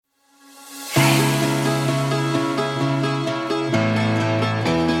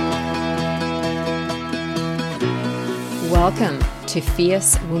Welcome to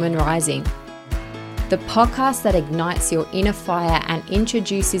Fierce Woman Rising, the podcast that ignites your inner fire and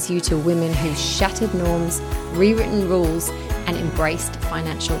introduces you to women who've shattered norms, rewritten rules, and embraced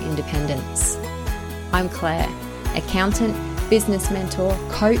financial independence. I'm Claire, accountant, business mentor,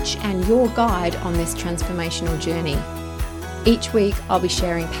 coach, and your guide on this transformational journey. Each week, I'll be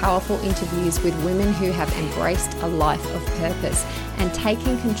sharing powerful interviews with women who have embraced a life of purpose and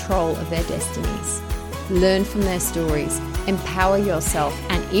taken control of their destinies. Learn from their stories, empower yourself,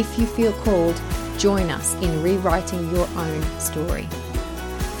 and if you feel called, join us in rewriting your own story.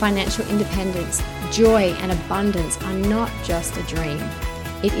 Financial independence, joy, and abundance are not just a dream.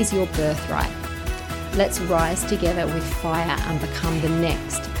 It is your birthright. Let's rise together with fire and become the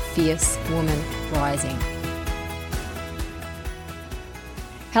next fierce woman rising.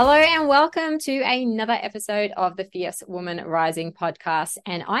 Hello and welcome to another episode of the Fierce Woman Rising podcast.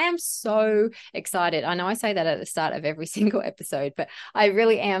 And I am so excited. I know I say that at the start of every single episode, but I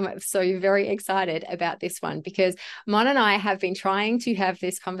really am so very excited about this one because Mon and I have been trying to have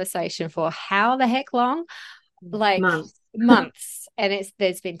this conversation for how the heck long? Like months. And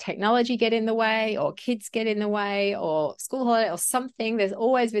there's been technology get in the way, or kids get in the way, or school holiday, or something. There's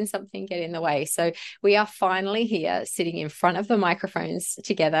always been something get in the way. So we are finally here sitting in front of the microphones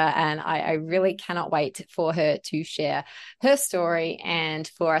together. And I really cannot wait for her to share her story and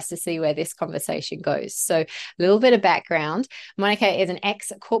for us to see where this conversation goes. So a little bit of background. Monikka is an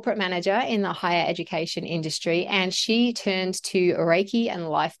ex-corporate manager in the higher education industry, and she turned to Reiki and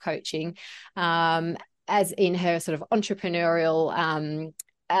life coaching as in her sort of entrepreneurial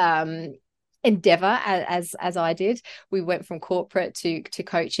endeavor, as I did. We went from corporate to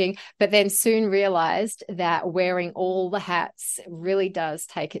coaching, but then soon realized that wearing all the hats really does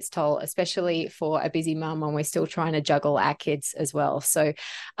take its toll, especially for a busy mum when we're still trying to juggle our kids as well. So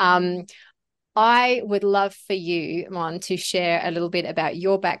I would love for you, Mon, to share a little bit about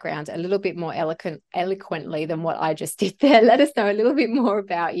your background, a little bit more eloquently than what I just did there. Let us know a little bit more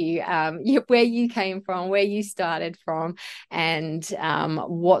about you, where you came from, where you started from, and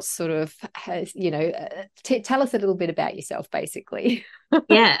what sort of, tell us a little bit about yourself, basically.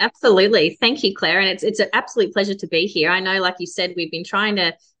 Yeah, absolutely. Thank you, Claire. And it's an absolute pleasure to be here. I know, like you said, we've been trying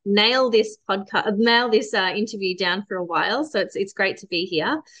to nail this interview down for a while. So it's great to be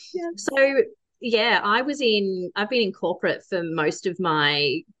here. Yeah. So yeah, I've been in corporate for most of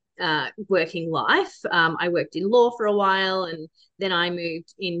my working life. I worked in law for a while, and then I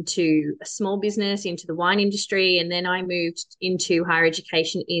moved into a small business, into the wine industry, and then I moved into higher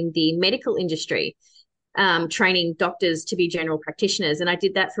education in the medical industry, training doctors to be general practitioners. And I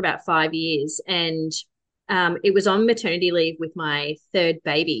did that for about 5 years. And it was on maternity leave with my third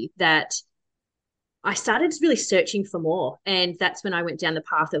baby that I started really searching for more. And that's when I went down the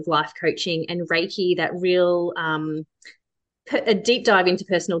path of life coaching and Reiki, that real a deep dive into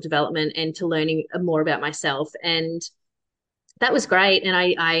personal development and to learning more about myself. And that was great. And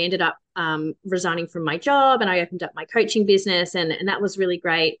I ended up resigning from my job, and I opened up my coaching business, and that was really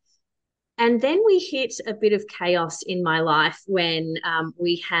great. And then we hit a bit of chaos in my life when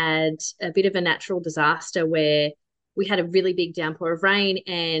we had a bit of a natural disaster where we had a really big downpour of rain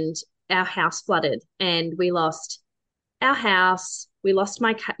and our house flooded, and we lost our house. We lost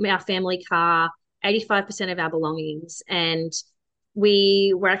our family car, 85% of our belongings, and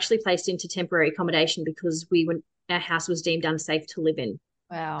we were actually placed into temporary accommodation because our house was deemed unsafe to live in.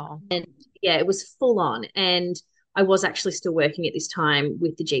 Wow. And yeah, it was full on. And I was actually still working at this time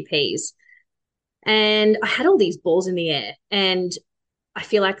with the GPs. And I had all these balls in the air, and I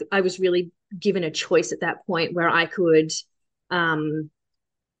feel like I was really given a choice at that point where I could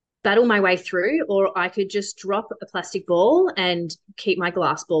battle my way through, or I could just drop a plastic ball and keep my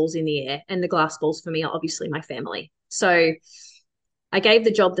glass balls in the air. And the glass balls for me are obviously my family. So I gave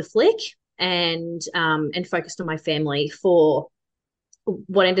the job the flick and focused on my family for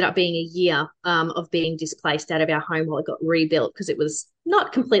what ended up being a year of being displaced out of our home while it got rebuilt, because it was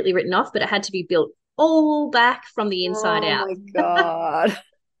not completely written off, but it had to be built all back from the inside out. Oh my God.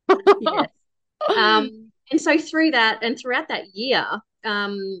 Yeah. And so throughout that year,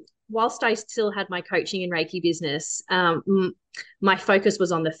 whilst I still had my coaching and Reiki business, my focus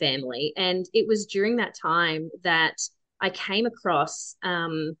was on the family. And it was during that time that I came across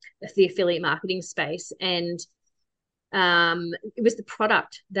the affiliate marketing space, and it was the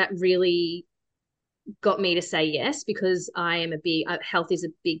product that really got me to say yes, because health is a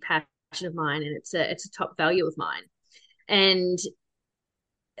big passion of mine, and it's a top value of mine. And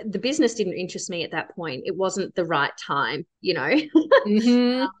the business didn't interest me at that point. It wasn't the right time,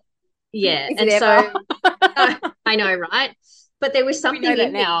 Mm-hmm. Yeah. Is and it so ever? I know, right? But there was something we know that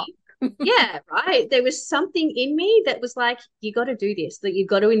in now. me. Yeah, right. There was something in me that was like, you got to do this, that you've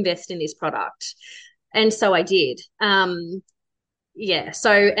got to invest in this product. And so I did. Yeah.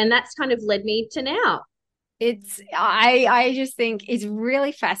 So, and that's kind of led me to now. I just think it's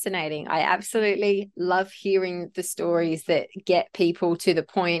really fascinating. I absolutely love hearing the stories that get people to the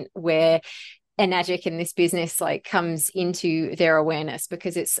point where Enagic in this business like comes into their awareness,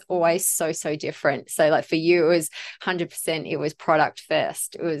 because it's always so different. So like for you, it was 100%, it was product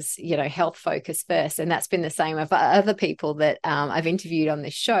first, it was, you know, health focus first, and that's been the same of other people that I've interviewed on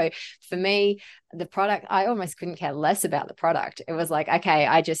this show. For me, the product, I almost couldn't care less about the product. It was like, okay,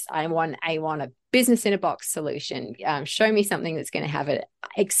 I want a business in a box solution. Show me something that's going to have an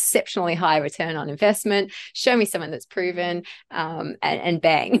exceptionally high return on investment. Show me something that's proven, and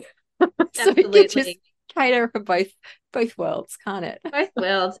bang. So you could just Absolutely. cater for both worlds, can't it? Both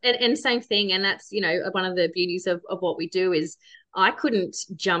worlds. And same thing. And that's, one of the beauties of what we do is I couldn't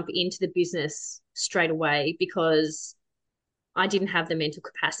jump into the business straight away because I didn't have the mental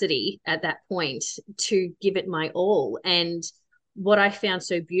capacity at that point to give it my all. And what I found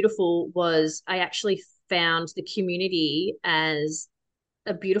so beautiful was I actually found the community as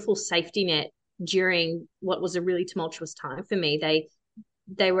a beautiful safety net during what was a really tumultuous time for me.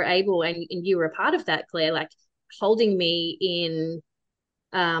 They were able, and you were a part of that, Claire, like holding me in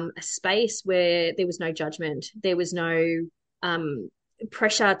a space where there was no judgment, there was no um,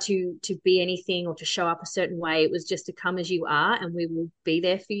 pressure to be anything or to show up a certain way. It was just to come as you are, and we will be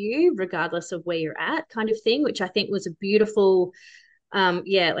there for you regardless of where you're at, kind of thing, which I think was a beautiful,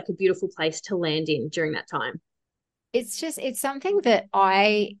 yeah, like a beautiful place to land in during that time. It's something that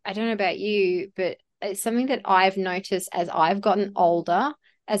I don't know about you, but it's something that I've noticed as I've gotten older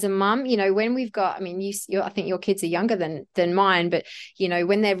as a mum. You know, when we've got, I mean, I think your kids are younger than mine, but you know,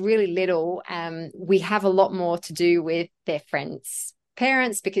 when they're really little, we have a lot more to do with their friends'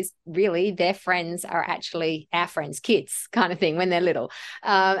 parents, because really their friends are actually our friends' kids, kind of thing, when they're little.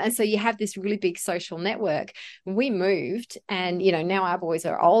 And so you have this really big social network. We moved, and you know, now our boys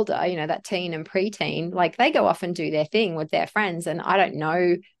are older, you know, that teen and preteen, like they go off and do their thing with their friends, and I don't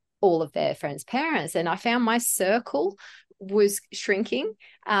know all of their friends' parents. And I found my circle was shrinking.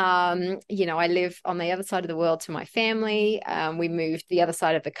 You know, I live on the other side of the world to my family. We moved the other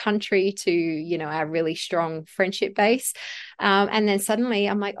side of the country to, you know, our really strong friendship base. And then suddenly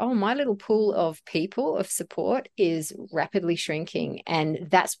I'm like, oh, my little pool of people of support is rapidly shrinking. And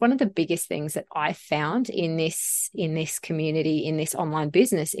that's one of the biggest things that I found in this community, in this online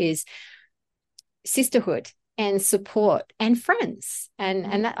business, is sisterhood and support and friends.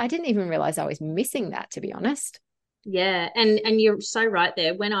 And that, I didn't even realize I was missing that, to be honest. Yeah, and you're so right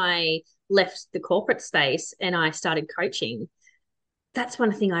there. When I left the corporate space and I started coaching, that's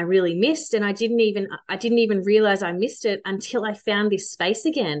one thing I really missed. And I didn't even realize I missed it until I found this space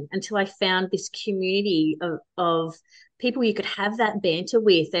again, until I found this community of people you could have that banter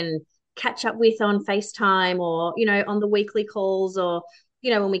with and catch up with on FaceTime or, on the weekly calls or,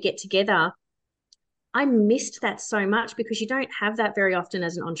 when we get together. I missed that so much because you don't have that very often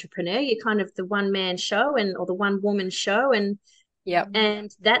as an entrepreneur. You're kind of the one man show or the one woman show, and Yep.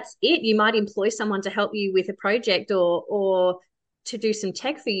 that's it. You might employ someone to help you with a project or to do some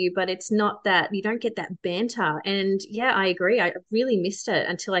tech for you, but it's not that you don't get that banter. And yeah, I agree. I really missed it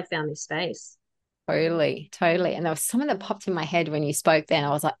until I found this space. Totally. And there was something that popped in my head when you spoke then. I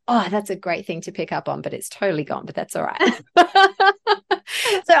was like, oh, that's a great thing to pick up on, but it's totally gone, but that's all right.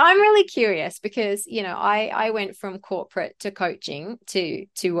 So I'm really curious because, you know, I went from corporate to coaching to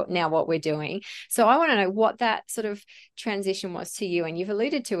now what we're doing. So I want to know what that sort of transition was to you. And you've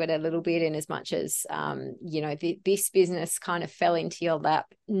alluded to it a little bit, in as much as, you know, this business kind of fell into your lap,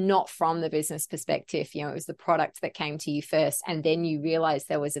 not from the business perspective. You know, it was the product that came to you first, and then you realized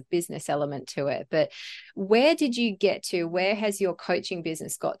there was a business element to it. But where did you get to? Where has your coaching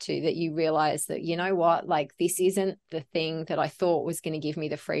business got to that you realize that, you know what, like this isn't the thing that I thought was going to give me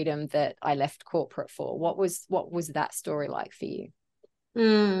the freedom that I left corporate for? What was that story like for you?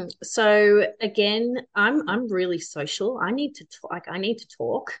 So again, I'm really social. I need to talk, I need to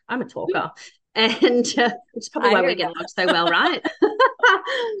talk. I'm a talker, and which is probably I why we hear get that. along so well, right?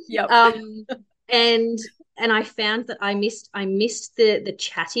 Yep. um, and and I found that I missed the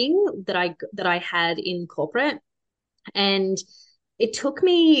chatting that I had in corporate, and it took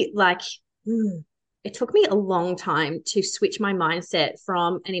me like it took me a long time to switch my mindset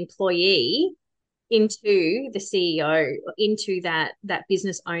from an employee into the CEO, into that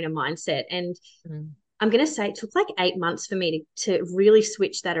business owner mindset. And Mm. I'm going to say it took like 8 months for me to really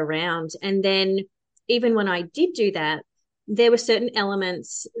switch that around. And then even when I did do that, there were certain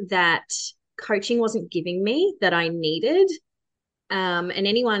elements that coaching wasn't giving me that I needed. and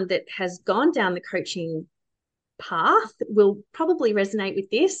anyone that has gone down the coaching path will probably resonate with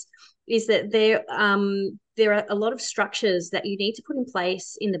this, is that there are a lot of structures that you need to put in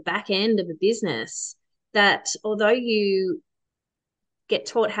place in the back end of a business that, although you get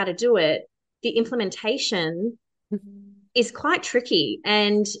taught how to do it, the implementation is quite tricky.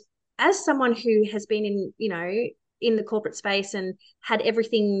 And as someone who has been in, in the corporate space and had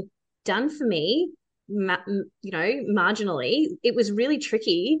everything done for me, marginally, it was really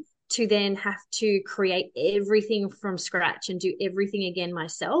tricky to then have to create everything from scratch and do everything again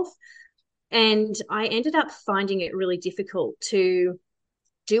myself. And I ended up finding it really difficult to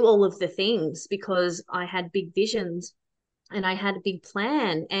do all of the things because I had big visions and I had a big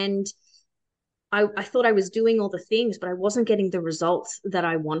plan. And I thought I was doing all the things, but I wasn't getting the results that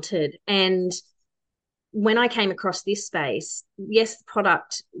I wanted. And when I came across this space, yes, the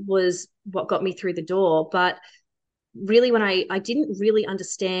product was what got me through the door, but really when I didn't really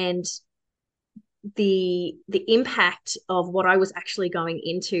understand the impact of what I was actually going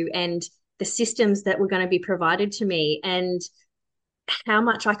into and the systems that were going to be provided to me and how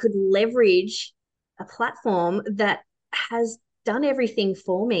much I could leverage a platform that has done everything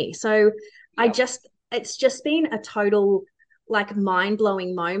for me. So Yep. it's just been a total like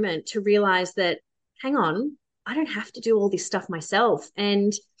mind-blowing moment to realize that, hang on, I don't have to do all this stuff myself.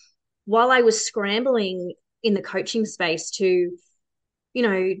 And while I was scrambling in the coaching space to,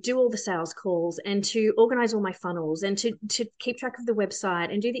 do all the sales calls and to organize all my funnels and to keep track of the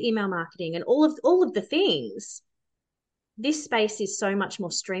website and do the email marketing and all of the things, this space is so much more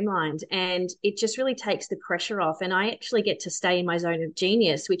streamlined and it just really takes the pressure off. And I actually get to stay in my zone of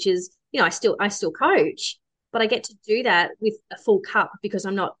genius, which is, I still coach, but I get to do that with a full cup because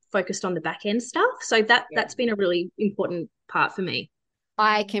I'm not focused on the back end stuff. So that's been a really important part for me.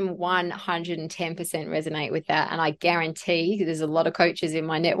 I can 110% resonate with that. And I guarantee there's a lot of coaches in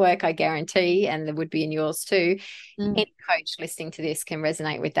my network, I guarantee, and there would be in yours too. Mm. Any coach listening to this can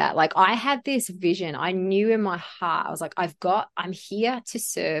resonate with that. Like I had this vision. I knew in my heart, I was like, I'm here to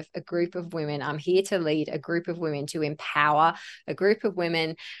serve a group of women. I'm here to lead a group of women, to empower a group of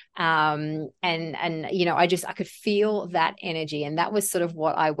women. I could feel that energy. And that was sort of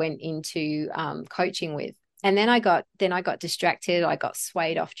what I went into coaching with. And then I got distracted. I got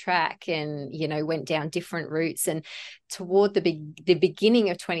swayed off track and, went down different routes. And toward the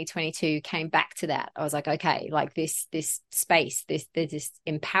beginning of 2022 came back to that. I was like, okay, like this space, this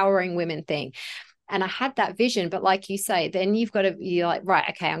empowering women thing. And I had that vision, but like you say, then you're like, right,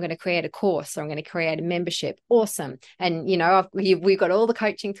 okay, I'm going to create a course or I'm going to create a membership. Awesome. And, we've got all the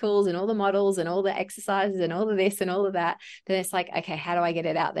coaching tools and all the models and all the exercises and all of this and all of that. Then it's like, okay, how do I get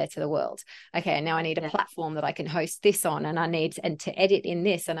it out there to the world? Okay. And now I need a platform that I can host this on and to edit in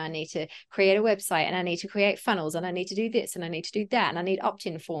this, and I need to create a website and I need to create funnels and I need to do this and I need to do that. And I need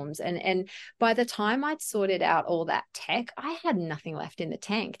opt-in forms. And by the time I'd sorted out all that tech, I had nothing left in the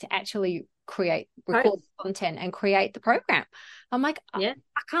tank to actually record content and create the program. I'm like, I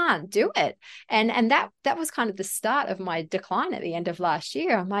can't do it. And that was kind of the start of my decline at the end of last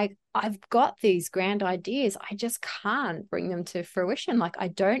year. I'm like, I've got these grand ideas. I just can't bring them to fruition. Like I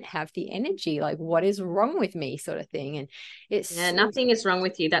don't have the energy. Like what is wrong with me, sort of thing. And nothing is wrong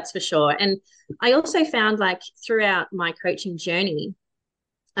with you, that's for sure. And I also found like throughout my coaching journey,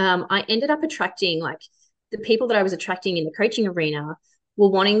 I ended up attracting like the people that I was attracting in the coaching arena were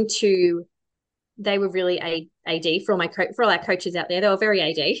wanting to, they were really AD for all our coaches out there. They were very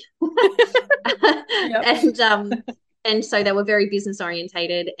AD. Yep. And so they were very business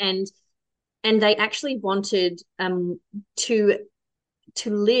orientated and they actually wanted to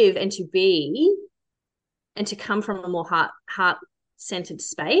live and to be and to come from a more heart centered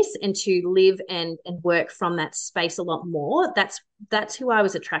space and to live and work from that space a lot more. That's who I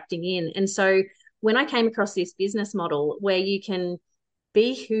was attracting in. And so when I came across this business model where you can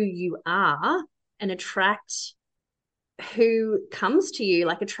be who you are and attract who comes to you,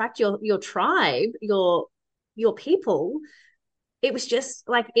 like attract your tribe, your people, it was just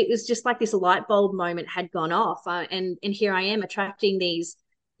like this light bulb moment had gone off, and here I am attracting these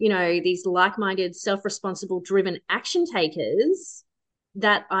these like-minded, self-responsible, driven action takers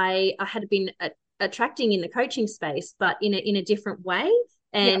that I had been attracting in the coaching space, but in a different way.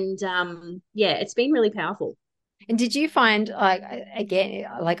 And it's been really powerful. And did you find, like, again,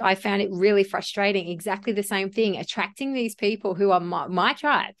 like I found it really frustrating, exactly the same thing, attracting these people who are my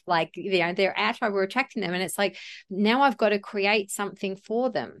tribe, like, they're our tribe, we're attracting them. And it's like, now I've got to create something for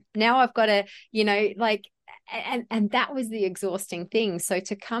them. Now I've got to, and that was the exhausting thing. So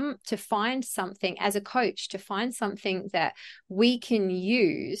to find something as a coach, to find something that we can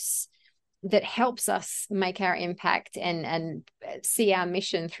use that helps us make our impact and see our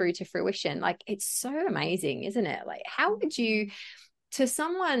mission through to fruition. Like, it's so amazing, isn't it? Like, how would you, to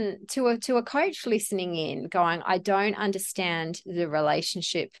someone, to a coach listening in going, I don't understand the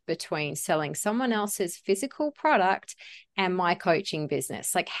relationship between selling someone else's physical product and my coaching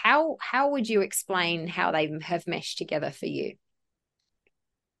business, like how would you explain how they have meshed together for you?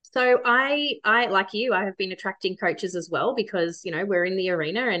 So I like you, I have been attracting coaches as well because, you know, we're in the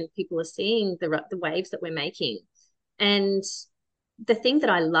arena and people are seeing the waves that we're making. And the thing that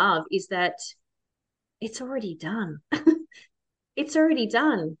I love is that it's already done. It's already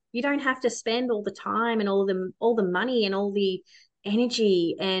done. You don't have to spend all the time and all the money and all the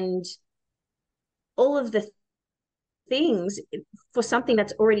energy and all of the things for something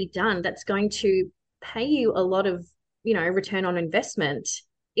that's already done that's going to pay you a lot of, you know, return on investment.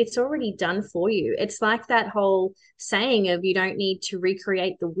 It's already done for you. It's like that whole saying of you don't need to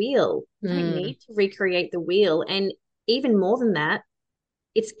recreate the wheel. You don't Mm, need to recreate the wheel. And even more than that,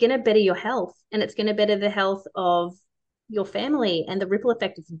 it's going to better your health and it's going to better the health of your family. And the ripple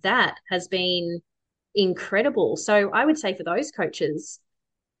effect of that has been incredible. So I would say for those coaches,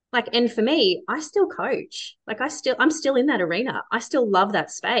 like, and for me, I still coach. Like, I'm still in that arena. I still love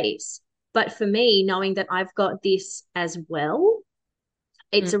that space. But for me, knowing that I've got this as well,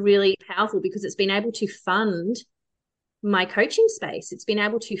 mm. it's a really powerful because it's been able to fund my coaching space. It's been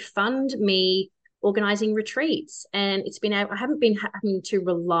able to fund me organizing retreats. And I haven't been having to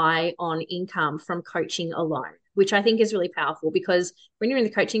rely on income from coaching alone, which I think is really powerful because when you're in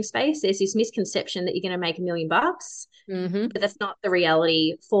the coaching space, there's this misconception that you're going to make $1 million, Mm-hmm. but that's not the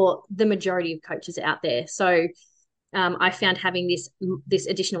reality for the majority of coaches out there. So I found having this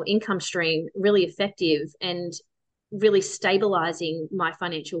additional income stream really effective and really stabilizing my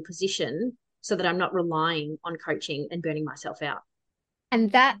financial position so that I'm not relying on coaching and burning myself out.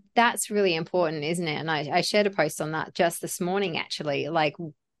 And that's really important, isn't it? And I shared a post on that just this morning, actually. Like,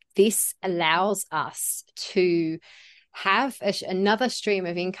 this allows us to have another stream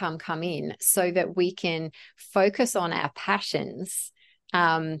of income come in so that we can focus on our passions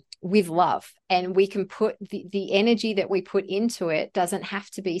with love, and we can put the energy that we put into it doesn't have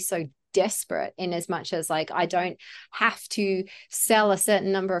to be so desperate, in as much as, like, I don't have to sell a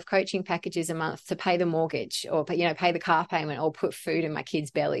certain number of coaching packages a month to pay the mortgage, or, you know, pay the car payment, or put food in my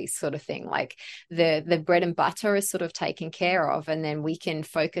kids' bellies, sort of thing. Like, the bread and butter is sort of taken care of, and then we can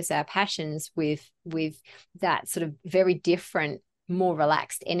focus our passions with that sort of very different, more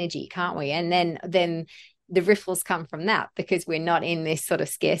relaxed energy, can't we? And then the ripples come from that, because we're not in this sort of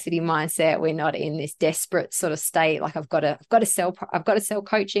scarcity mindset. We're not in this desperate sort of state, like I've got to sell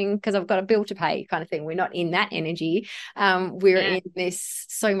coaching because I've got a bill to pay, kind of thing. We're not in that energy. We're Yeah. in this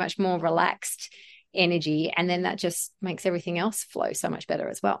so much more relaxed energy, and then that just makes everything else flow so much better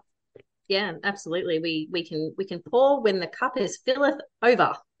as well. Yeah, absolutely. We can pour when the cup is filleth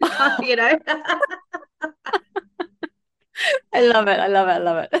over. You know. I love it. I love it. I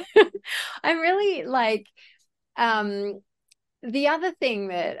love it. I'm really like, um the other thing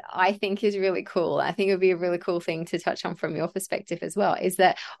that I think is really cool, I think it would be a really cool thing to touch on from your perspective as well, is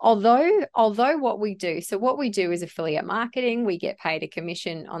that although what we do is affiliate marketing. We get paid a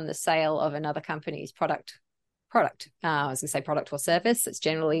commission on the sale of another company's I was going to say product or service. It's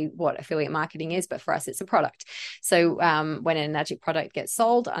generally what affiliate marketing is, but for us it's a product. So when an Magic product gets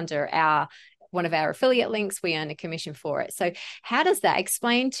sold under one of our affiliate links, we earn a commission for it. So how does that,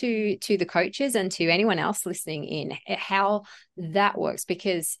 explain to the coaches and to anyone else listening in how that works?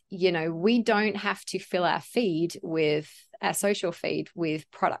 Because, you know, we don't have to fill our social feed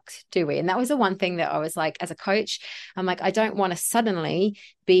with product, do we? And that was the one thing that I was like, as a coach, I'm like, I don't want to suddenly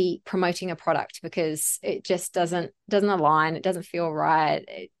be promoting a product, because it just doesn't align. It doesn't feel right.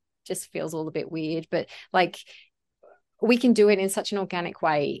 It just feels all a bit weird. But, like, we can do it in such an organic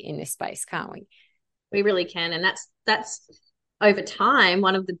way in this space, can't we? We really can. And that's over time,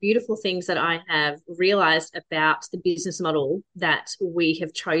 one of the beautiful things that I have realized about the business model that we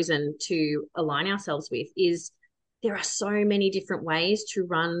have chosen to align ourselves with is there are so many different ways to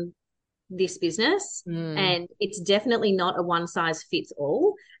run this business. Mm, And it's definitely not a one size fits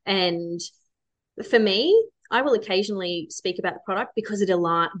all. And for me, I will occasionally speak about the product because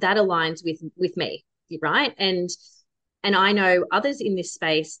that aligns with me, right? And I know others in this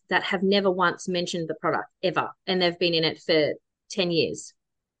space that have never once mentioned the product ever, and they've been in it for 10 years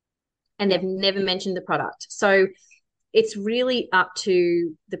and yeah. they've never mentioned the product. So it's really up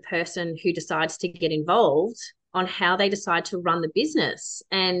to the person who decides to get involved on how they decide to run the business.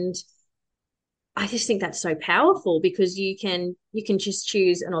 And I just think that's so powerful because you can just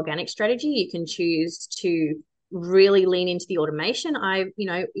choose an organic strategy. You can choose to really lean into the automation.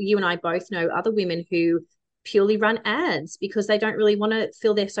 You and I both know other women who purely run ads because they don't really want to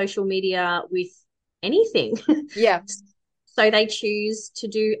fill their social media with anything. Yeah. So they choose to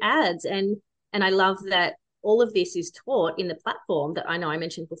do ads. And I love that all of this is taught in the platform that I know I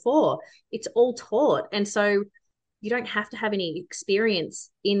mentioned before. It's all taught. And so you don't have to have any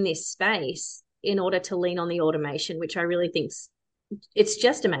experience in this space in order to lean on the automation, which I really think it's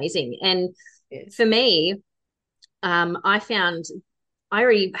just amazing. And Yes. for me, I found I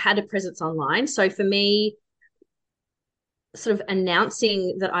already had a presence online. So for me, sort of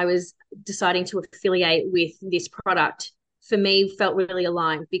announcing that I was deciding to affiliate with this product for me felt really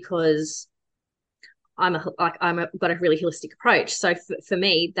aligned because got a really holistic approach. So for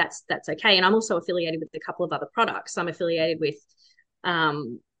me, that's okay. And I'm also affiliated with a couple of other products. I'm affiliated with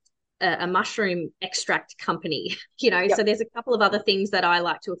a mushroom extract company, Yep. so there's a couple of other things that I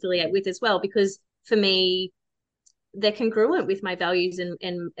like to affiliate with as well, because for me, they're congruent with my values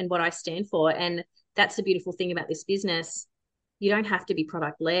and what I stand for. And that's the beautiful thing about this business. You don't have to be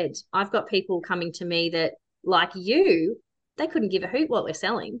product led. I've got people coming to me that, like you, they couldn't give a hoot what we're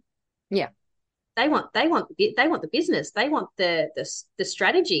selling. Yeah. They want the business. They want the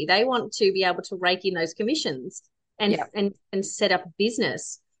strategy. They want to be able to rake in those commissions and Yeah. and set up a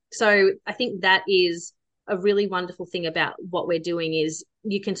business. So I think that is a really wonderful thing about what we're doing is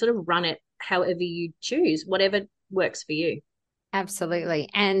you can sort of run it however you choose, whatever works for you. Absolutely.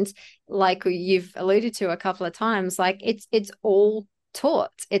 And like you've alluded to a couple of times, like it's all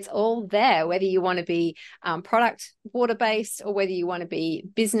taught. It's all there, whether you want to be product water based or whether you want to be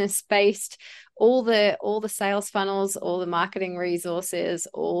business based. All the sales funnels, all the marketing resources,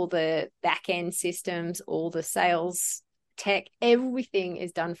 all the back end systems, all the sales tech, everything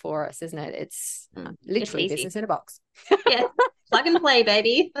is done for us, isn't it? It's literally It's easy. business in a box. Yeah, plug and play,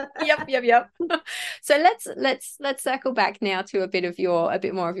 baby. Yep. So let's circle back now to a bit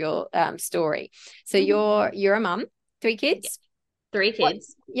more of your story. So you're a mum, three Yeah, kids. three What?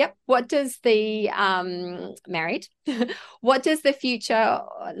 kids. Yep. What does the married? What does the future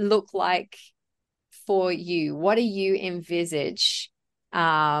look like for you? What do you envisage?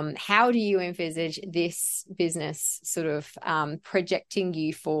 How do you envisage this business sort of projecting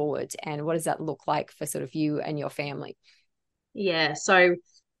you forward, and what does that look like for sort of you and your family? Yeah. So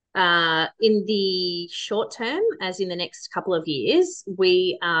in the short term, as in the next couple of years,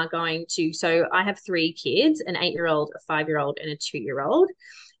 we are going to. So I have three kids, an 8-year-old, a 5-year-old, and a 2-year-old.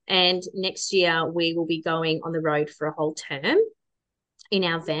 And next year, we will be going on the road for a whole term in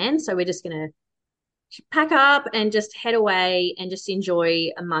our van. So we're just going to pack up and just head away and just enjoy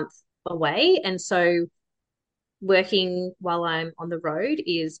a month away. And so working while I'm on the road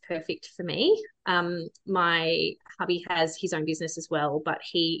is perfect for me. My hubby has his own business as well, but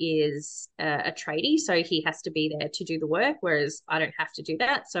he is a tradie, so he has to be there to do the work, whereas I don't have to do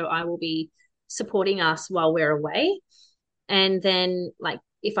that. So I will be supporting us while we're away. And then, like,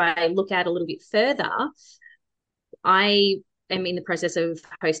 if I look out a little bit further, I am in the process of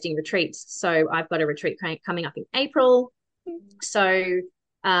hosting retreats. So I've got a retreat coming up in April. So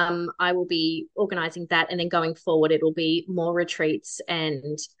I will be organizing that. And then going forward, it will be more retreats.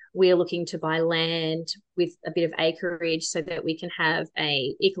 And we're looking to buy land with a bit of acreage so that we can have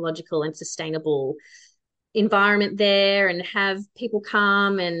a ecological and sustainable environment there and have people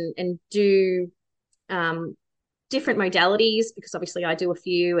come and do different modalities, because obviously I do a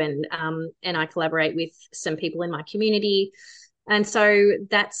few, and I collaborate with some people in my community. And so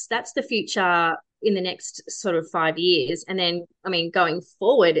that's the future in the next sort of 5 years. And then, I mean, going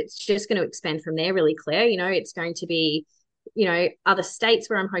forward, it's just going to expand from there really, Claire. It's going to be, other states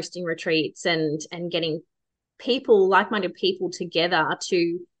where I'm hosting retreats and getting people, like-minded people together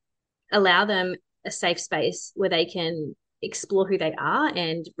to allow them a safe space where they can explore who they are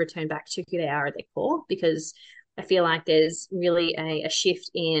and return back to who they are at their core. Because I feel like there's really a shift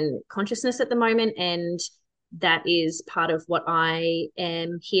in consciousness at the moment, and that is part of what I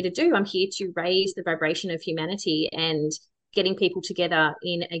am here to do. I'm here to raise the vibration of humanity, and getting people together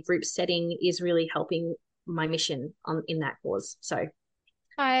in a group setting is really helping my mission in that cause. So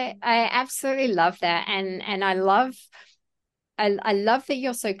I absolutely love that, and I love that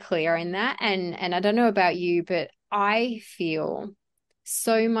you're so clear in that, and I don't know about you, but I feel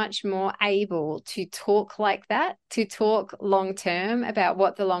so much more able to talk like that, to talk long term about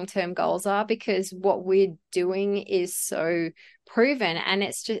what the long term goals are, because what we're doing is so proven. And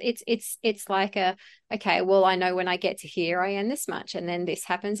it's just it's like okay, well, I know when I get to here I earn this much, and then this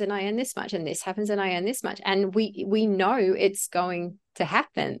happens and I earn this much, and this happens and I earn this much, and we know it's going to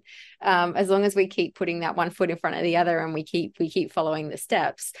happen, as long as we keep putting that one foot in front of the other and we keep following the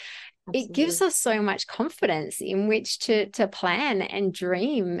steps. it gives Absolutely. us so much confidence in which to plan and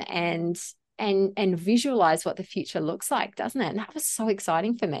dream and visualize what the future looks like, doesn't it? And that was so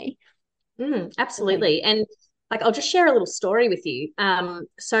exciting for me. Really. Absolutely. And like, I'll just share a little story with you.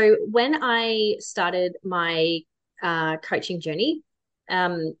 So when I started my coaching journey,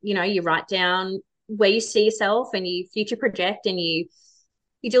 you write down where you see yourself and you future project and you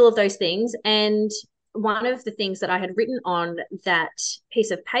do all of those things. And one of the things that I had written on that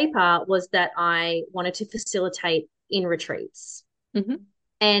piece of paper was that I wanted to facilitate in retreats. Mm-hmm.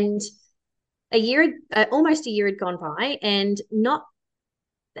 And almost a year had gone by, and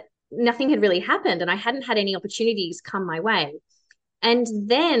nothing had really happened, and I hadn't had any opportunities come my way. And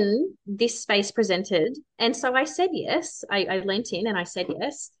then this space presented. And so I said yes. I leant in and I said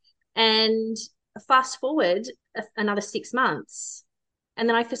yes. And fast forward another 6 months. And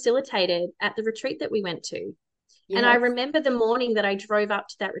then I facilitated at the retreat that we went to. And I Yes. remember the morning that I drove up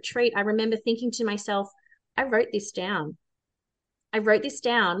to that retreat, I remember thinking to myself, I wrote this down. I wrote this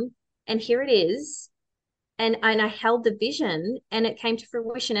down, and here it is. And I held the vision and it came to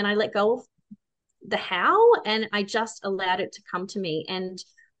fruition, and I let go of the how and I just allowed it to come to me. And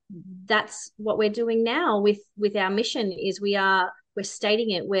that's what we're doing now with our mission is we're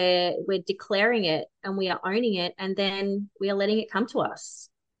stating it, we're declaring it, and we are owning it, and then we are letting it come to us.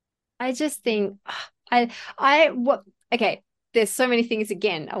 I just think what okay, there's so many things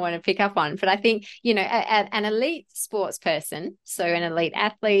again I want to pick up on, but I think, an elite sports person, so an elite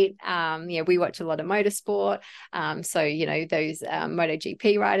athlete, we watch a lot of motorsport. So, those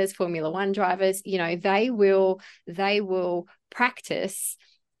MotoGP riders, Formula One drivers, they will practice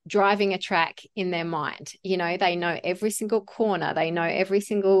driving a track in their mind. They know every single corner, they know every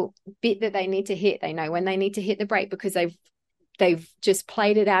single bit that they need to hit, they know when they need to hit the brake because they've just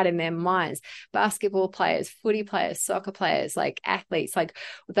played it out in their minds. Basketball players, footy players, soccer players, like athletes, like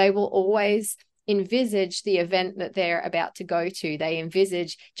they will always envisage the event that they're about to go to. They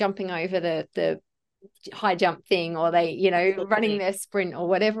envisage jumping over the high jump thing, or they, running Absolutely. their sprint or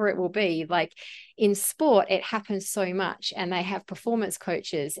whatever it will be. Like in sport, it happens so much, and they have performance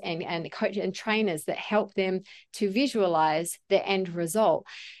coaches and coach and trainers that help them to visualize the end result.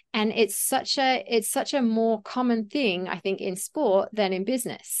 And it's such a more common thing, I think, in sport than in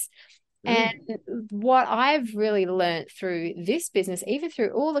business. And Mm. what I've really learned through this business, even through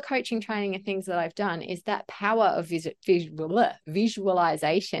all the coaching training and things that I've done, is that power of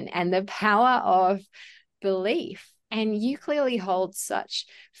visualization and the power of belief. And you clearly hold such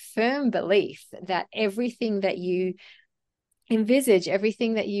firm belief that everything that you envisage,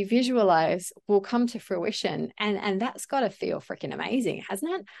 everything that you visualize will come to fruition. And that's got to feel freaking amazing,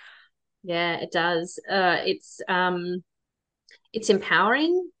 hasn't it? Yeah, it does. It's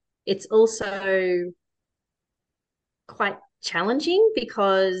empowering. It's also quite challenging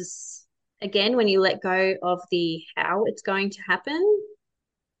because, again, when you let go of the how it's going to happen,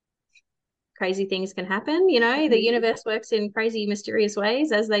 crazy things can happen. The Mhm. universe works in crazy, mysterious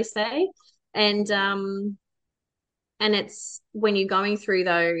ways, as they say. And it's when you're going through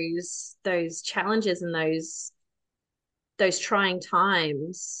those challenges and those trying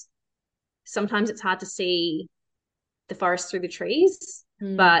times, sometimes it's hard to see the forest through the trees,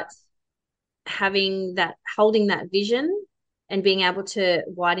 Mm, but holding that vision and being able to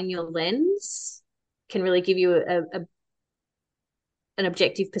widen your lens can really give you an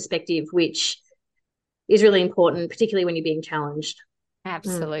objective perspective, which is really important, particularly when you're being challenged. Mm.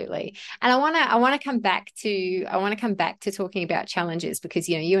 absolutely. And I want to come back to talking about challenges, because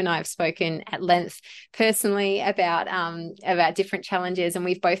you and I have spoken at length personally about different challenges, and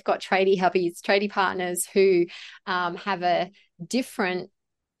we've both got tradie partners who have different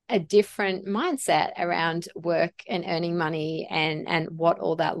a different mindset around work and earning money and what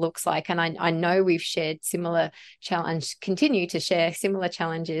all that looks like. And I know we've continue to share similar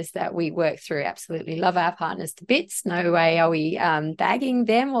challenges that we work through. Absolutely love our partners to bits. No way are we bagging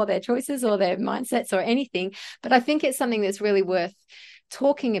them or their choices or their mindsets or anything. But I think it's something that's really worth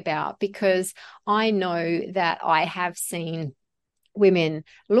talking about, because I know that I have seen women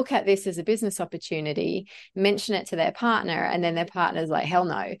look at this as a business opportunity, mention it to their partner, and then their partner's like, hell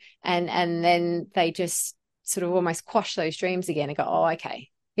no. And then they just sort of almost quash those dreams again and go, oh, okay.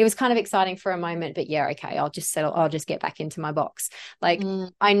 It was kind of exciting for a moment, but yeah, okay, I'll just settle, I'll just get back into my box. Like,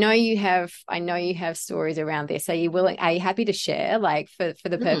 Mm. I know you have stories around this. Are you happy to share, like, for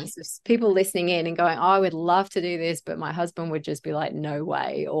the Mm. purpose of people listening in and going, oh, I would love to do this, but my husband would just be like, no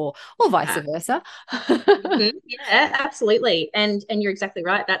way, or vice Yeah. versa. Yeah, absolutely. And you're exactly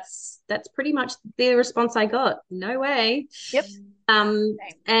right. That's pretty much the response I got. No way. Yep. Um,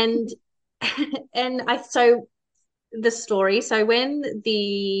 and and I so the story. So when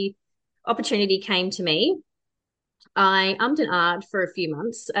the opportunity came to me. I ummed and ahed for a few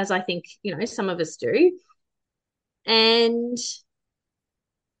months, as I think, some of us do. And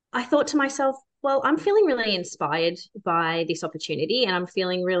I thought to myself, well, I'm feeling really inspired by this opportunity and I'm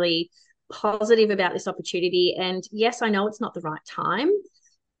feeling really positive about this opportunity. And yes, I know it's not the right time.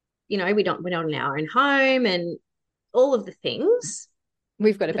 We're not in our own home and all of the things.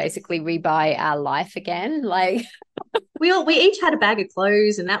 We've got to But basically rebuy our life again. Like, we each had a bag of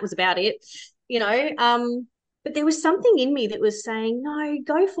clothes and that was about it, you know. But there was something in me that was saying, no,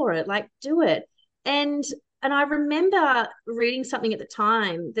 go for it, like do it. And and I remember reading something at the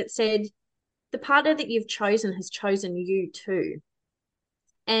time that said, the partner that you've chosen has chosen you too.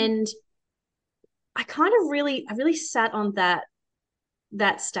 And I really sat on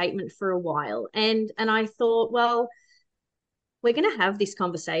that statement for a while. And I thought, well, we're going to have this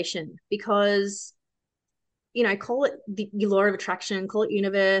conversation because, call it your law of attraction, call it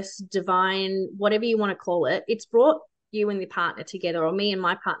universe, divine, whatever you want to call it. It's brought you and your partner together, or me and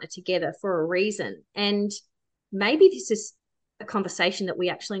my partner together, for a reason. And maybe this is a conversation that we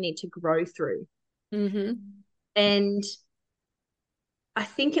actually need to grow through. mm-hmm. And I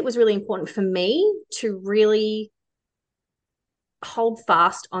think it was really important for me to really hold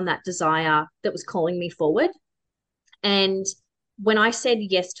fast on that desire that was calling me forward. And when I said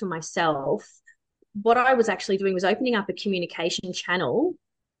yes to myself, what I was actually doing was opening up a communication channel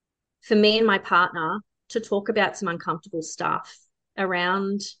for me and my partner to talk about some uncomfortable stuff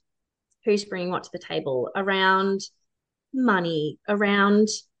around who's bringing what to the table, around money, around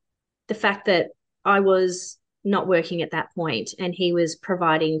the fact that I was not working at that point and he was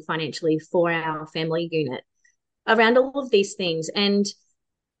providing financially for our family unit, around all of these things. And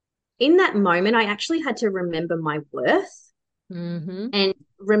in that moment, I actually had to remember my worth Mm-hmm. and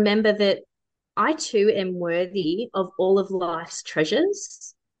remember that I too am worthy of all of life's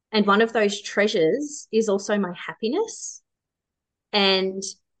treasures. And one of those treasures is also my happiness. And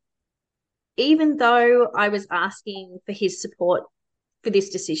even though I was asking for his support for this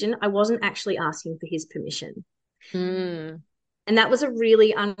decision, I wasn't actually asking for his permission. Mm. And that was a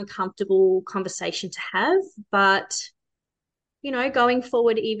really uncomfortable conversation to have. But, going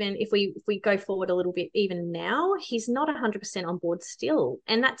forward, even if we go forward a little bit, even now, he's not 100% on board still.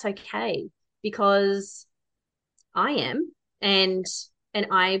 And that's okay because I am. And and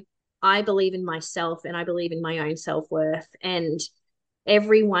I believe in myself and I believe in my own self-worth. And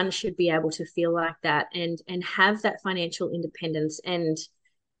everyone should be able to feel like that and have that financial independence and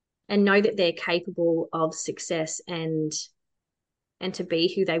know that they're capable of success and to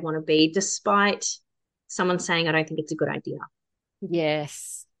be who they want to be, despite someone saying, I don't think it's a good idea.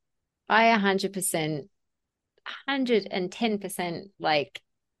 Yes. I 100%, 110% like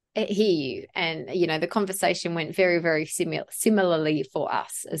hear you. And, the conversation went very, very similarly for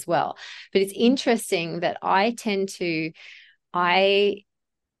us as well. But it's interesting that I tend to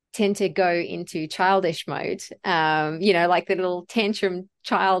go into childish mode, like the little tantrum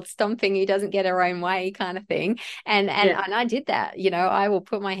child stomping who doesn't get her own way kind of thing. And I did that, I will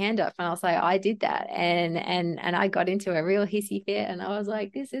put my hand up and I'll say, I did that. And I got into a real hissy fit and I was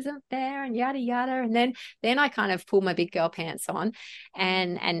like, this isn't fair and yada, yada. And then I kind of pulled my big girl pants on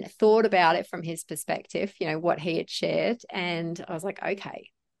and thought about it from his perspective, what he had shared. And I was like, okay,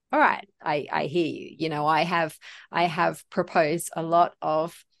 all right, I hear you. I have proposed a lot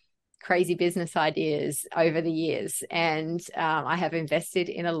of crazy business ideas over the years, and I have invested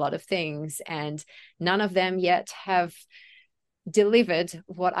in a lot of things, and none of them yet have delivered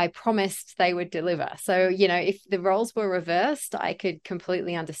what I promised they would deliver. So, if the roles were reversed, I could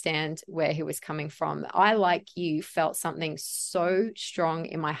completely understand where he was coming from. I, like you, felt something so strong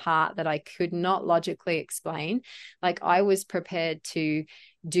in my heart that I could not logically explain. Like, I was prepared to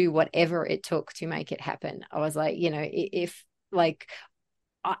do whatever it took to make it happen. I was like, if like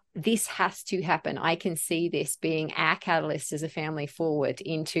this has to happen. I can see this being our catalyst as a family forward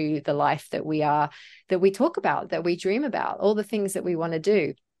into the life that we talk about, that we dream about, all the things that we want to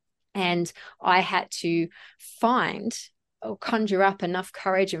do. And I had to find or conjure up enough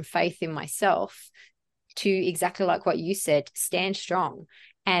courage and faith in myself to, exactly like what you said, stand strong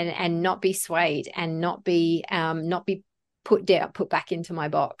and not be swayed and not be put back into my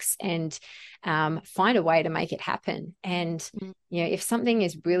box, and find a way to make it happen. And if something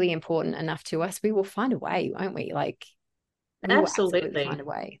is really important enough to us, we will find a way, won't we? Like, we will absolutely find a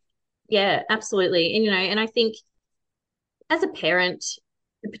way. Yeah, absolutely. And I think as a parent,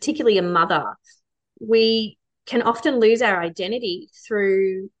 particularly a mother, we can often lose our identity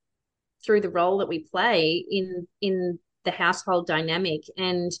through the role that we play in the household dynamic.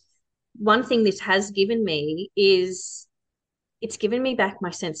 And one thing this has given me is it's given me back my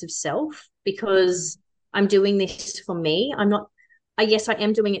sense of self because I'm doing this for me. I'm not, yes, I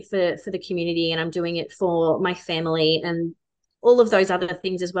am doing it for the community, and I'm doing it for my family and all of those other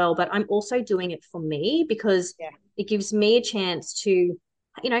things as well. But I'm also doing it for me because Yeah. it gives me a chance to,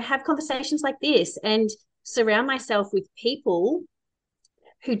 have conversations like this and surround myself with people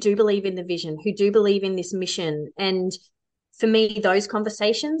who do believe in the vision, who do believe in this mission. And for me, those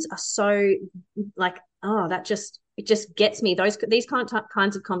conversations are so like, oh, it just gets me. These kinds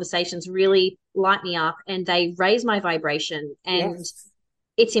of conversations really light me up and they raise my vibration. And Yes.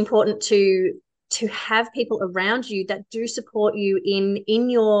 it's important to have people around you that do support you in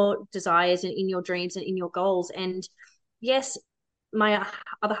your desires and in your dreams and in your goals. And yes, my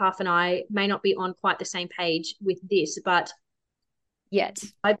other half and I may not be on quite the same page with this, but Yet.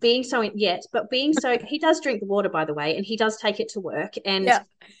 by being so yet, but being so, he does drink the water, by the way, and he does take it to work, and Yeah.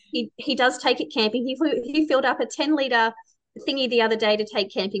 he does take it camping. He filled up a 10 liter thingy the other day to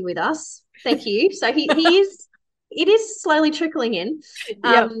take camping with us. Thank you. So he is, it is slowly trickling in.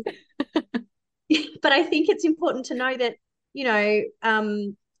 Yep. Um, but I think it's important to know that,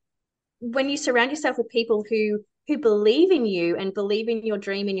 when you surround yourself with people who believe in you and believe in your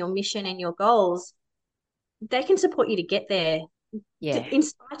dream and your mission and your goals, they can support you to get there Yeah. in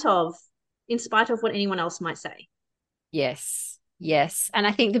spite of what anyone else might say. Yes. Yes. And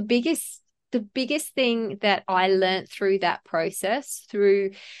I think the biggest thing that I learned through that process,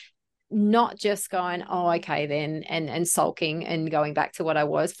 through not just going, oh, okay, then, and sulking and going back to what I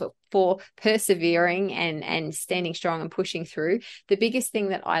was, for persevering and standing strong and pushing through. The biggest thing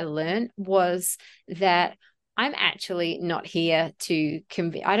that I learned was that I'm actually not here to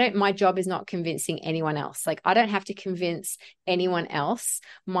convince. My job is not convincing anyone else. Like, I don't have to convince anyone else.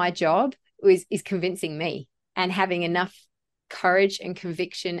 My job is convincing me and having enough courage and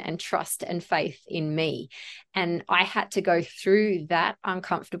conviction and trust and faith in me. And I had to go through that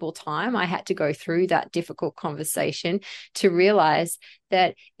uncomfortable time. I had to go through that difficult conversation to realize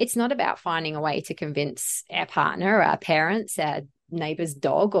that it's not about finding a way to convince our partner, our parents, our neighbor's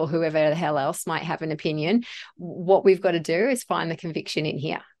dog, or whoever the hell else might have an opinion. What we've got to do is find the conviction in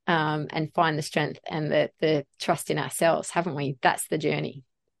here, and find the strength and the trust in ourselves, haven't we? That's the journey.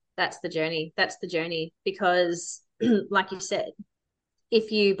 That's the journey. That's the journey. Because, like you said,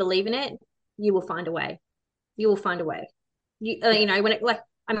 if you believe in it, you will find a way. You will find a way. When it, like,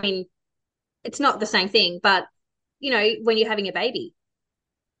 I mean, it's not the same thing, but when you're having a baby,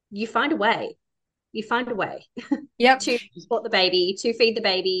 you find a way. You find a way Yep. to support the baby, to feed the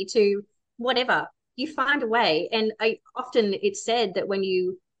baby, to whatever. You find a way. And often it's said that when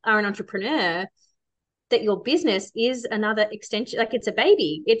you are an entrepreneur, that your business is another extension, like it's a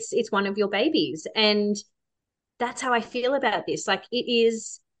baby. It's one of your babies. And that's how I feel about this. Like, it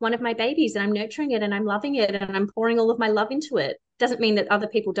is one of my babies and I'm nurturing it and I'm loving it and I'm pouring all of my love into it. Doesn't mean that other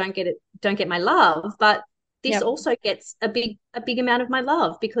people don't get my love, but this Yep. also gets a big amount of my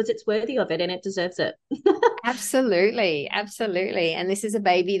love because it's worthy of it and it deserves it. Absolutely. Absolutely. And this is a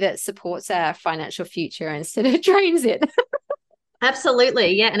baby that supports our financial future instead of drains it.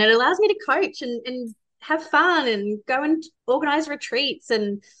 Absolutely. Yeah. And it allows me to coach and have fun and go and organize retreats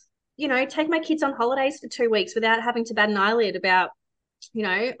and, take my kids on holidays for 2 weeks without having to bat an eyelid about,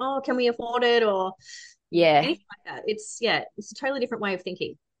 oh, can we afford it or Yeah. anything like that. It's a totally different way of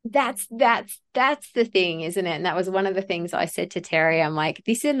thinking. That's the thing, isn't it? And that was one of the things I said to Terry. I'm like,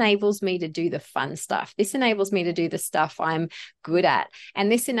 this enables me to do the fun stuff. This enables me to do the stuff I'm good at.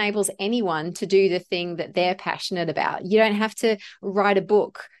 And this enables anyone to do the thing that they're passionate about. You don't have to write a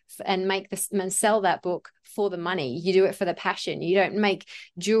book and make this and sell that book for the money. You do it for the passion. You don't make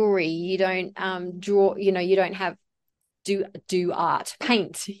jewelry. You don't draw, you don't have do art,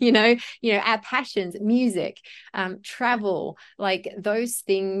 paint, our passions, music, travel, like those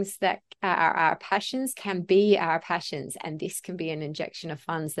things that are our passions can be our passions, and this can be an injection of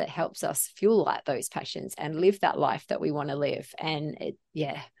funds that helps us fuel like those passions and live that life that we want to live. And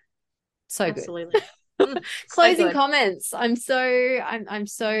so good. Absolutely. So Closing good. comments. I've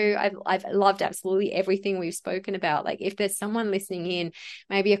loved absolutely everything we've spoken about. Like, if there's someone listening in,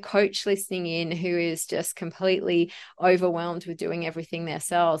 maybe a coach listening in who is just completely overwhelmed with doing everything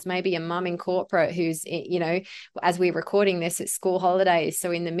themselves, maybe a mum in corporate who's, as we're recording this, it's school holidays,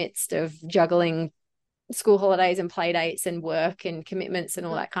 so in the midst of juggling school holidays and play dates and work and commitments and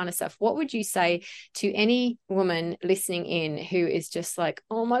all that kind of stuff, what would you say to any woman listening in who is just like,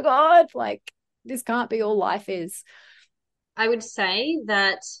 oh my God, like, this can't be all life is? I would say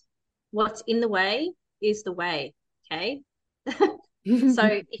that what's in the way is the way. Okay.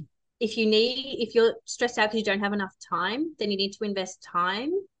 So if you're stressed out because you don't have enough time, then you need to invest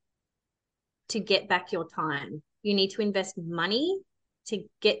time to get back your time. You need to invest money to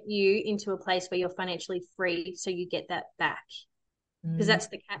get you into a place where you're financially free so you get that back. Because that's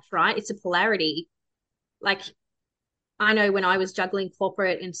the catch, right? It's a polarity. Like, I know when I was juggling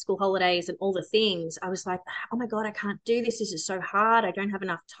corporate and school holidays and all the things, I was like, oh my God, I can't do this. This is so hard. I don't have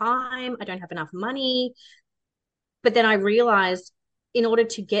enough time. I don't have enough money. But then I realized in order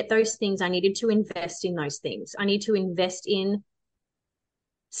to get those things, I needed to invest in those things. I need to invest in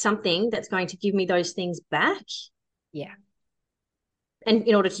something that's going to give me those things back. Yeah. And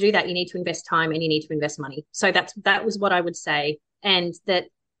in order to do that, you need to invest time and you need to invest money. So that was what I would say. And that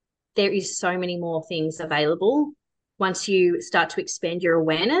there is so many more things available once you start to expand your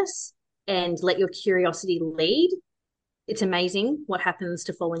awareness and let your curiosity lead. It's amazing what happens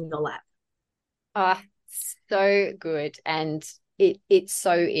to fall in your lap. Ah, so good. And it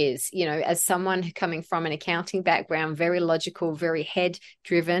so is, you know, as someone coming from an accounting background, very logical, very head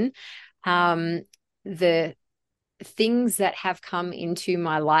driven, the things that have come into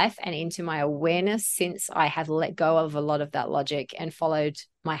my life and into my awareness since I have let go of a lot of that logic and followed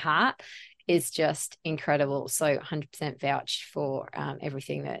my heart is just incredible. So 100% vouch for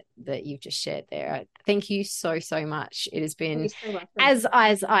everything that you've just shared there. Thank you so much. It has been, So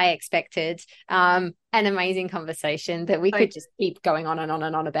as I expected, an amazing conversation that we could just keep going on and on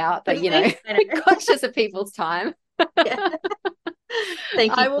and on about, but you know, we're conscious of people's time. Yeah.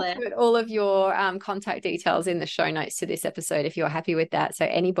 Thank you, I will Claire. put all of your contact details in the show notes to this episode if you're happy with that. So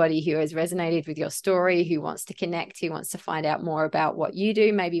anybody who has resonated with your story, who wants to connect, who wants to find out more about what you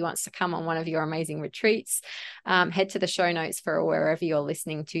do, maybe wants to come on one of your amazing retreats, head to the show notes for wherever you're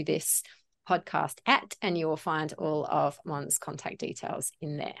listening to this podcast at, and you will find all of Mon's contact details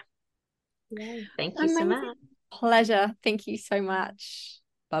in there. Yeah. Thank you so much. Pleasure. Thank you so much.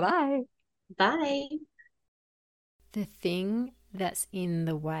 Bye-bye. Bye. The thing that's in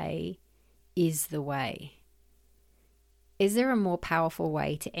the way is the way. Is there a more powerful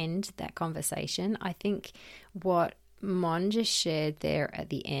way to end that conversation? I think what Mon just shared there at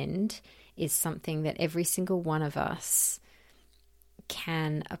the end is something that every single one of us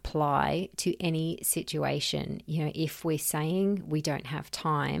can apply to any situation. You know, if we're saying we don't have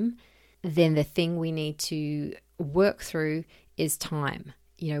time, then the thing we need to work through is time.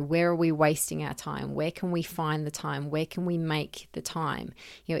 You know, where are we wasting our time? Where can we find the time? Where can we make the time?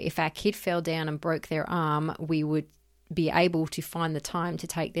 You know, if our kid fell down and broke their arm, we would be able to find the time to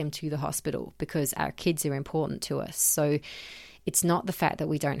take them to the hospital because our kids are important to us. So it's not the fact that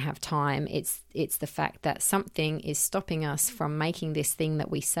we don't have time. It's the fact that something is stopping us from making this thing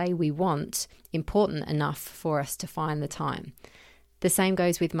that we say we want important enough for us to find the time. The same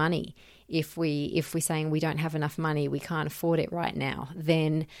goes with money. If we're saying we don't have enough money, we can't afford it right now,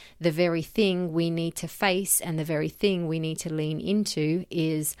 then the very thing we need to face and the very thing we need to lean into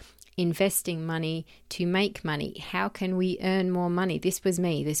is investing money to make money. How can we earn more money? This was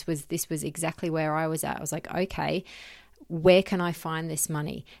me. This was exactly where I was at. I was like, okay, where can I find this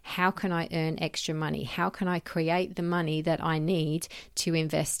money? How can I earn extra money? How can I create the money that I need to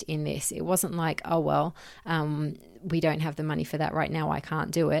invest in this? It wasn't like, oh, well, we don't have the money for that right now, I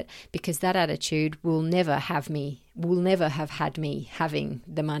can't do it, because that attitude will never have had me having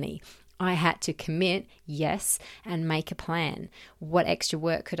the money. I had to commit, yes, and make a plan. What extra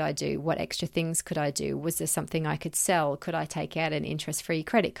work could I do? What extra things could I do? Was there something I could sell? Could I take out an interest-free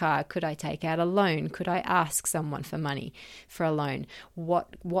credit card? Could I take out a loan? Could I ask someone for money for a loan?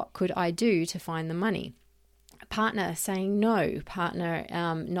 What could I do to find the money? Partner saying no, partner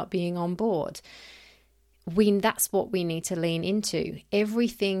not being on board. That's what we need to lean into.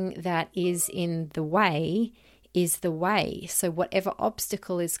 Everything that is in the way is the way. So whatever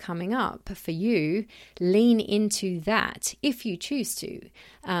obstacle is coming up for you, lean into that if you choose to.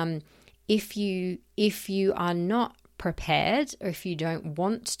 If you are not prepared, or if you don't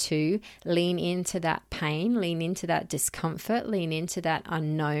want to lean into that pain, lean into that discomfort, lean into that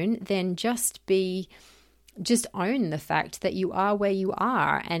unknown, then just own the fact that you are where you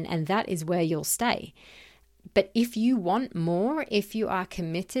are, and that is where you'll stay. But if you want more, if you are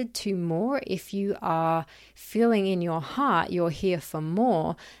committed to more, if you are feeling in your heart you're here for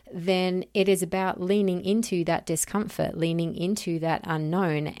more, then it is about leaning into that discomfort, leaning into that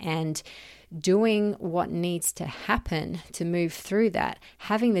unknown, and doing what needs to happen to move through that,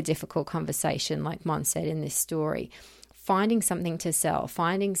 having the difficult conversation like Mon said in this story, finding something to sell,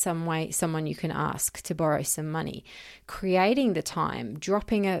 finding someone you can ask to borrow some money, creating the time,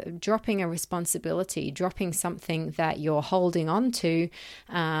 dropping a responsibility, dropping something that you're holding on to,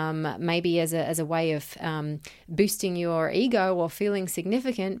 maybe as a way of boosting your ego or feeling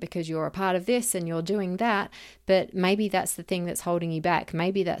significant because you're a part of this and you're doing that. But maybe that's the thing that's holding you back.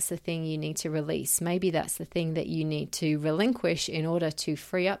 Maybe that's the thing you need to release. Maybe that's the thing that you need to relinquish in order to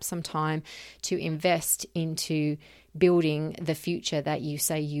free up some time to invest into building the future that you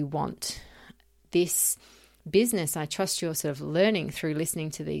say you want. This business, I trust you're sort of learning through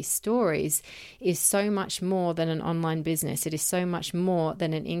listening to these stories, is so much more than an online business. It is so much more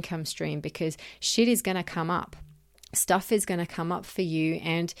than an income stream, because shit is going to come up. Stuff is going to come up for you,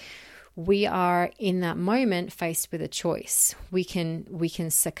 and we are in that moment faced with a choice. We can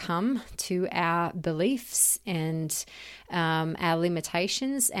succumb to our beliefs and our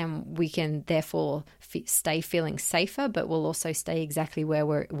limitations, and we can therefore stay feeling safer, but we'll also stay exactly where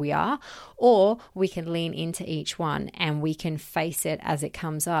we are. Or we can lean into each one and we can face it as it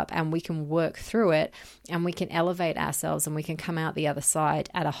comes up, and we can work through it, and we can elevate ourselves, and we can come out the other side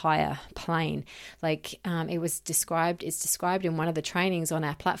at a higher plane. Like it's described in one of the trainings on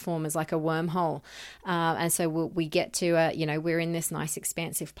our platform as like a wormhole. And so we get to we're in this nice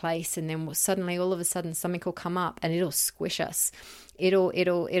expansive place, and then suddenly all of a sudden something will come up and it'll squish us. It'll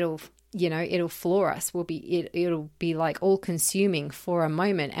floor us. It'll be like all consuming for a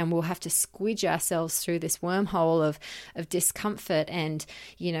moment, and we'll have to squidge ourselves through this wormhole of discomfort and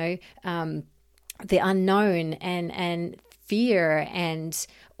the unknown and fear and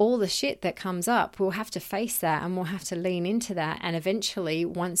all the shit that comes up. We'll have to face that, and we'll have to lean into that. And eventually,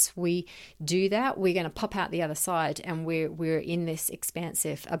 once we do that, we're going to pop out the other side, and we're in this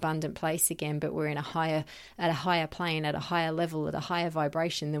expansive, abundant place again, but we're at a higher plane, at a higher level, at a higher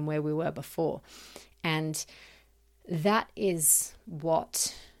vibration than where we were before. And that is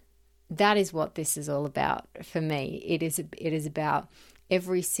what this is all about for me. It is about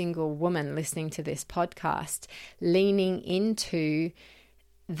every single woman listening to this podcast leaning into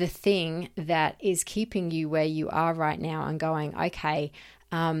the thing that is keeping you where you are right now and going, okay,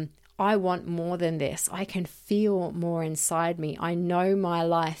 I want more than this. I can feel more inside me. I know my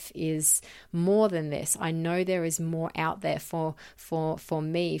life is more than this. I know there is more out there for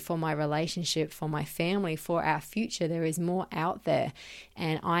me, for my relationship, for my family, for our future. There is more out there,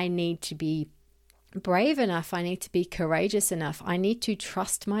 and I need to be brave enough. I need to be courageous enough. I need to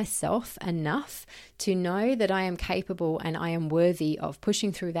trust myself enough to know that I am capable and I am worthy of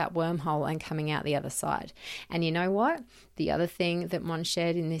pushing through that wormhole and coming out the other side. And you know what? The other thing that Mon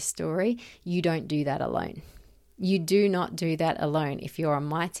shared in this story, you don't do that alone. You do not do that alone. If you're on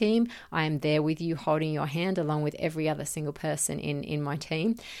my team, I am there with you, holding your hand along with every other single person in my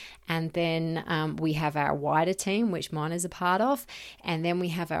team. And then we have our wider team, which Mon is a part of. And then we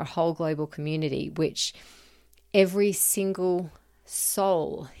have our whole global community, which every single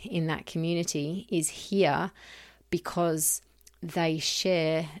soul in that community is here because they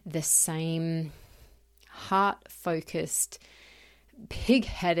share the same heart-focused,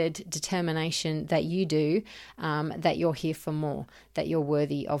 pig-headed determination that you do, that you're here for more, that you're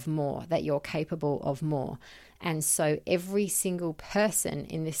worthy of more, that you're capable of more. And so every single person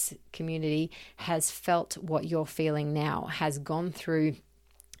in this community has felt what you're feeling now, has gone through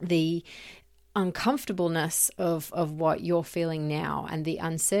the uncomfortableness of what you're feeling now, and the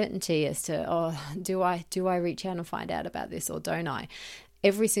uncertainty as to, do I reach out and find out about this, or don't I?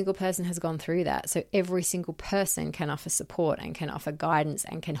 Every single person has gone through that. So every single person can offer support and can offer guidance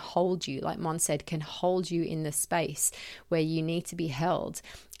and can hold you, like Mon said, can hold you in the space where you need to be held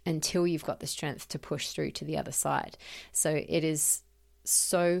until you've got the strength to push through to the other side. So it is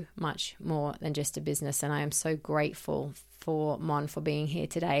so much more than just a business. And I am so grateful for Mon for being here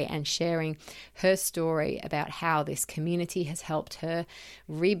today and sharing her story about how this community has helped her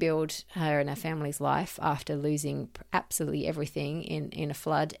rebuild her and her family's life after losing absolutely everything in a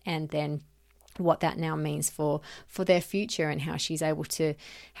flood, and then what that now means for their future, and how she's able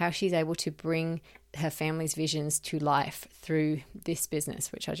to bring her family's visions to life through this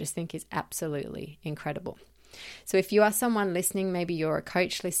business, which I just think is absolutely incredible. So if you are someone listening, maybe you're a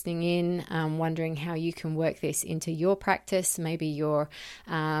coach listening in, wondering how you can work this into your practice. Maybe you're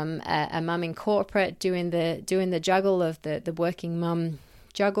a mum in corporate doing the juggle of the working mum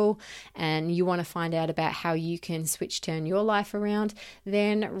juggle, and you want to find out about how you can turn your life around,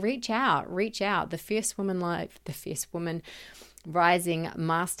 then reach out. The Fierce Woman Rising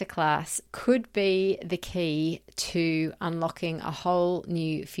Masterclass could be the key to unlocking a whole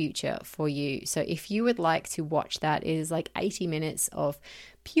new future for you. So if you would like to watch that, it is like 80 minutes of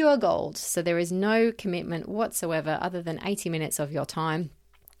pure gold. So there is no commitment whatsoever other than 80 minutes of your time,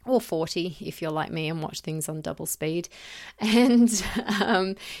 or 40 if you're like me and watch things on double speed. And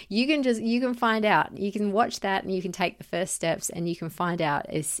you can find out, you can watch that and you can take the first steps, and you can find out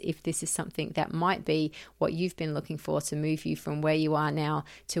if this is something that might be what you've been looking for to move you from where you are now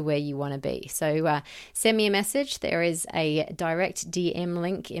to where you want to be. So send me a message. There is a direct DM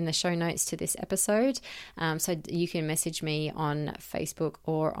link in the show notes to this episode. So you can message me on Facebook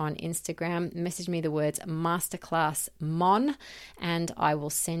or on Instagram. Message me the words Masterclass Mon, and I will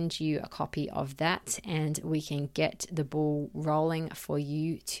send you a copy of that, and we can get the ball rolling for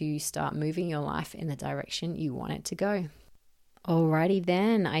you to start moving your life in the direction you want it to go. Alrighty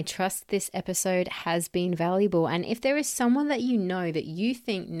then, I trust this episode has been valuable, and if there is someone that you know that you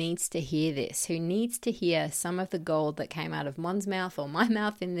think needs to hear this, who needs to hear some of the gold that came out of Mon's mouth or my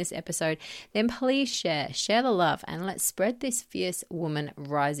mouth in this episode, then please share the love, and let's spread this fierce woman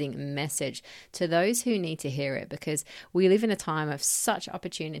rising message to those who need to hear it, because we live in a time of such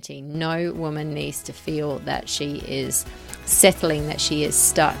opportunity. No woman needs to feel that she is settling, that she is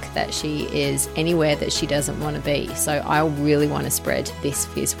stuck, that she is anywhere that she doesn't want to be. So I really want to spread this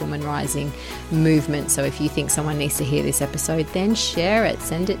fierce woman rising movement. So if you think someone needs to hear this episode, then share it,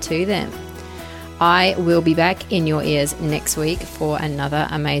 send it to them. I will be back in your ears next week for another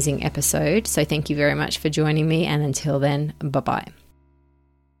amazing episode. So thank you very much for joining me, and until then, bye-bye.